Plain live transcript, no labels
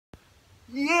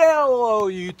Yeah, hello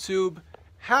YouTube.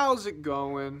 How's it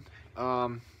going?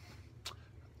 I'm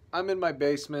in my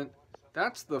basement.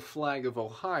 That's the flag of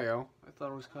Ohio. I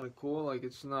thought it was kind of cool. Like,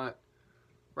 it's not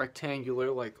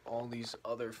rectangular like all these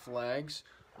other flags.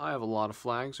 I have a lot of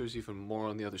flags. There's even more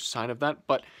on the other side of that,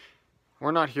 but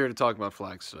we're not here to talk about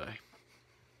flags today.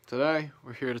 Today,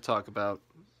 we're here to talk about,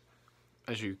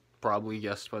 as you probably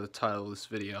guessed by the title of this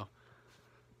video,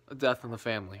 a death in the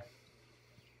family.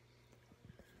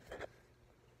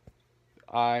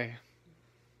 I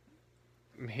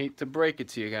hate to break it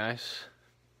to you guys,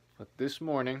 but this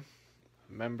morning,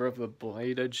 a member of the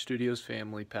Blade Edge Studios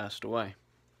family passed away.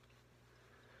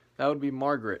 That would be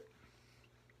Margaret.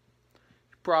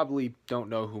 You probably don't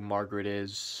know who Margaret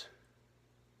is.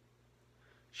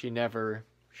 She never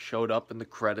showed up in the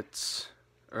credits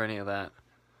or any of that,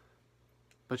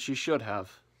 but she should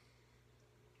have.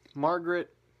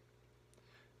 Margaret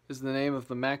is the name of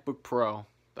the MacBook Pro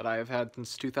that I have had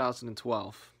since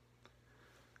 2012,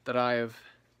 that I have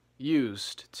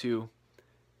used to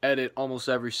edit almost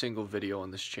every single video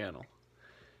on this channel.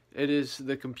 It is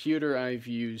the computer I've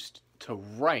used to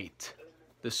write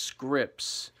the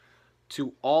scripts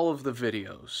to all of the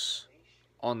videos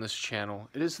on this channel.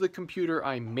 It is the computer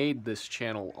I made this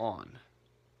channel on.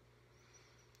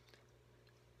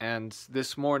 And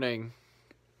this morning,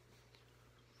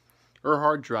 her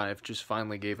hard drive just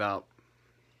finally gave out.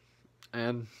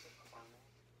 And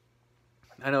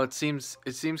I know it seems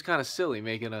kind of silly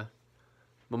making a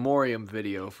memoriam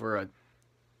video for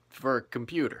a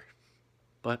computer,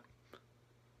 but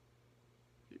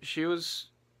she was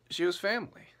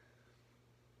family.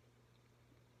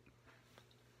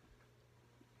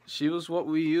 She was what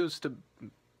we used to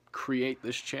create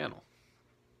this channel,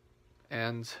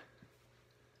 and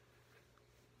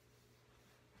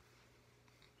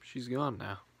she's gone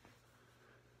now.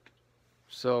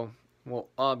 So, well,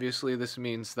 obviously this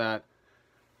means that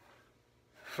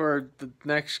for the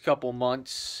next couple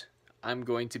months, I'm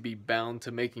going to be bound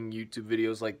to making YouTube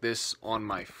videos like this on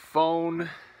my phone.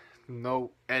 No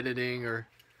editing or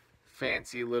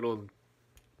fancy little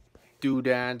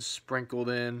doodads sprinkled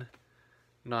in.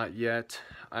 Not yet.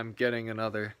 I'm getting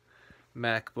another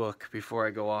MacBook before I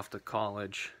go off to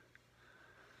college.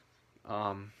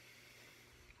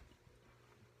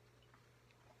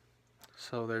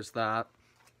 So there's that.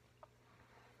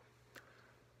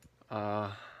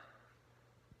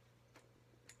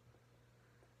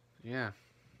 Yeah.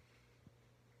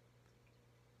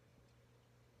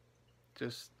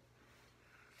 Just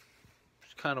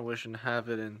kind of wishing to have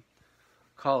it in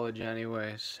college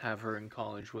anyways. Have her in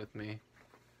college with me.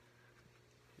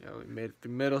 You know, we made it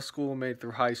through middle school, made it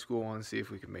through high school, and see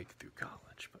if we can make it through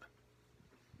college. But,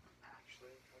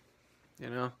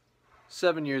 you know,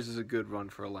 7 years is a good run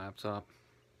for a laptop.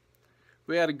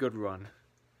 We had a good run.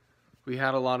 We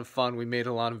had a lot of fun. We made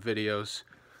a lot of videos,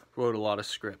 wrote a lot of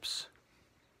scripts.